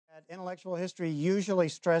Intellectual history usually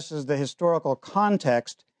stresses the historical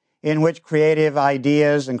context in which creative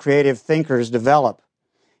ideas and creative thinkers develop.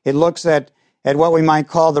 It looks at what we might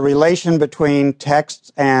call the relation between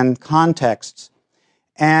texts and contexts.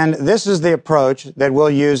 And this is the approach that we'll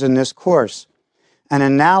use in this course, an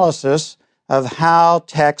analysis of how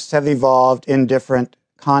texts have evolved in different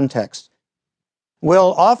contexts.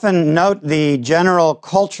 We'll often note the general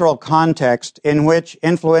cultural context in which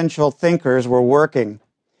influential thinkers were working.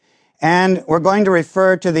 And we're going to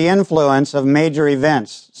refer to the influence of major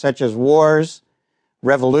events, such as wars,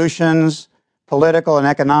 revolutions, political and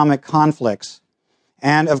economic conflicts.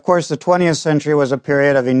 And of course, the 20th century was a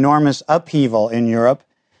period of enormous upheaval in Europe.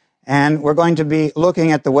 And we're going to be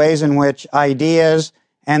looking at the ways in which ideas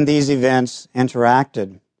and these events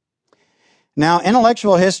interacted. Now,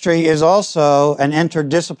 intellectual history is also an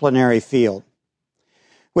interdisciplinary field,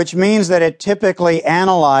 which means that it typically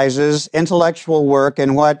analyzes intellectual work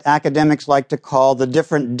in what academics like to call the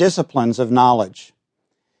different disciplines of knowledge.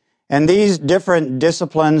 And these different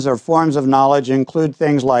disciplines or forms of knowledge include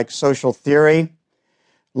things like social theory,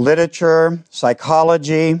 literature,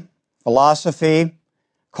 psychology, philosophy,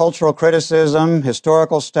 cultural criticism,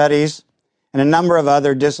 historical studies, and a number of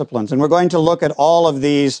other disciplines. And we're going to look at all of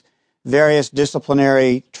these various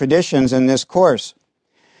disciplinary traditions in this course.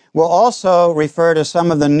 We'll also refer to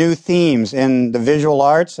some of the new themes in the visual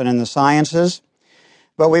arts and in the sciences,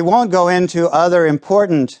 but we won't go into other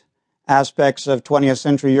important aspects of 20th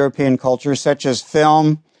century European culture, such as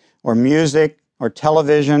film or music or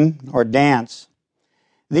television or dance.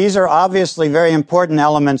 These are obviously very important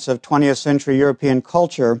elements of 20th century European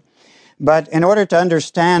culture, but in order to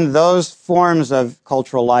understand those forms of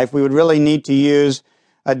cultural life, we would really need to use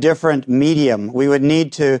a different medium. We would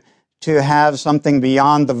need to have something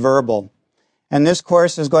beyond the verbal. And this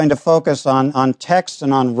course is going to focus on texts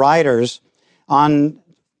and on writers, on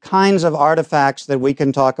kinds of artifacts that we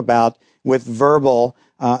can talk about with verbal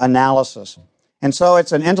analysis. And so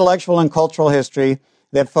it's an intellectual and cultural history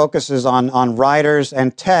that focuses on writers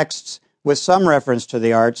and texts with some reference to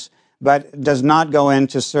the arts, but does not go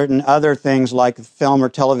into certain other things like film or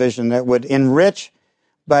television that would enrich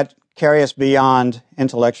but carry us beyond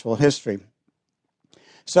intellectual history.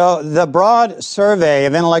 So the broad survey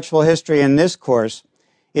of intellectual history in this course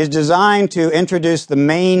is designed to introduce the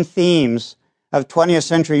main themes of 20th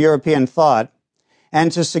century European thought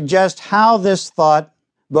and to suggest how this thought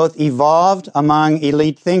both evolved among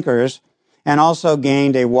elite thinkers and also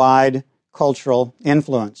gained a wide cultural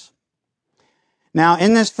influence. Now,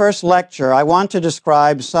 in this first lecture, I want to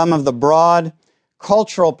describe some of the broad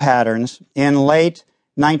cultural patterns in late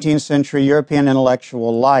 19th century European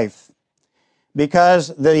intellectual life,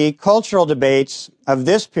 because the cultural debates of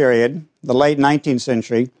this period, the late 19th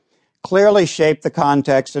century, clearly shaped the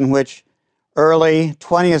context in which early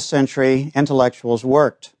 20th century intellectuals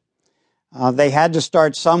worked. They had to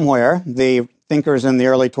start somewhere, the thinkers in the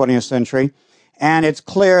early 20th century, and it's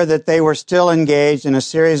clear that they were still engaged in a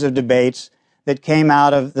series of debates that came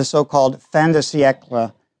out of the so-called fin de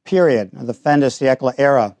siècle period, or the fin de siècle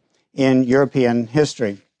era in European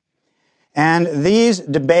history. And these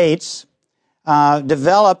debates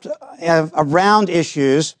developed around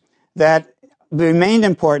issues that remained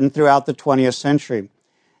important throughout the 20th century.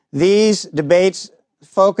 These debates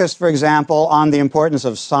focused, for example, on the importance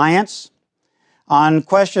of science, on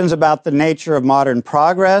questions about the nature of modern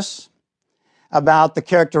progress, about the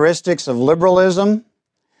characteristics of liberalism,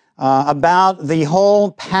 about the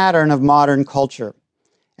whole pattern of modern culture.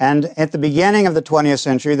 And at the beginning of the 20th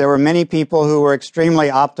century, there were many people who were extremely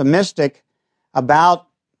optimistic about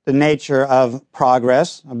the nature of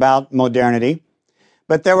progress, about modernity,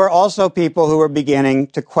 but there were also people who were beginning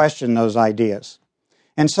to question those ideas.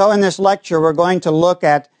 And so in this lecture, we're going to look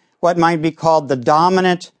at what might be called the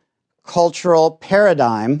dominant cultural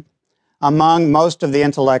paradigm among most of the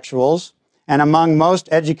intellectuals and among most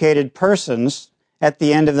educated persons at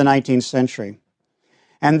the end of the 19th century.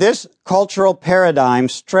 And this cultural paradigm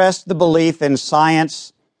stressed the belief in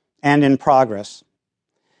science and in progress.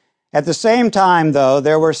 At the same time, though,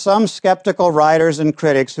 there were some skeptical writers and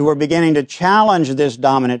critics who were beginning to challenge this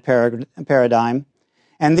dominant paradigm,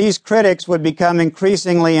 and these critics would become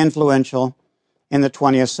increasingly influential in the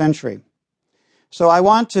 20th century. So I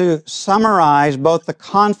want to summarize both the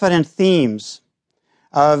confident themes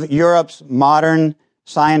of Europe's modern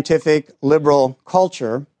scientific liberal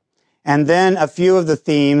culture and then a few of the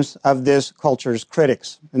themes of this culture's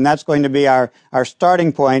critics. And that's going to be our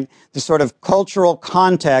starting point, the sort of cultural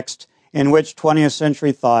context in which 20th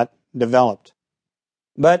century thought developed.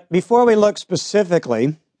 But before we look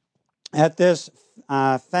specifically at this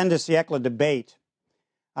fin de siècle debate,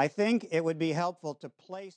 I think it would be helpful to place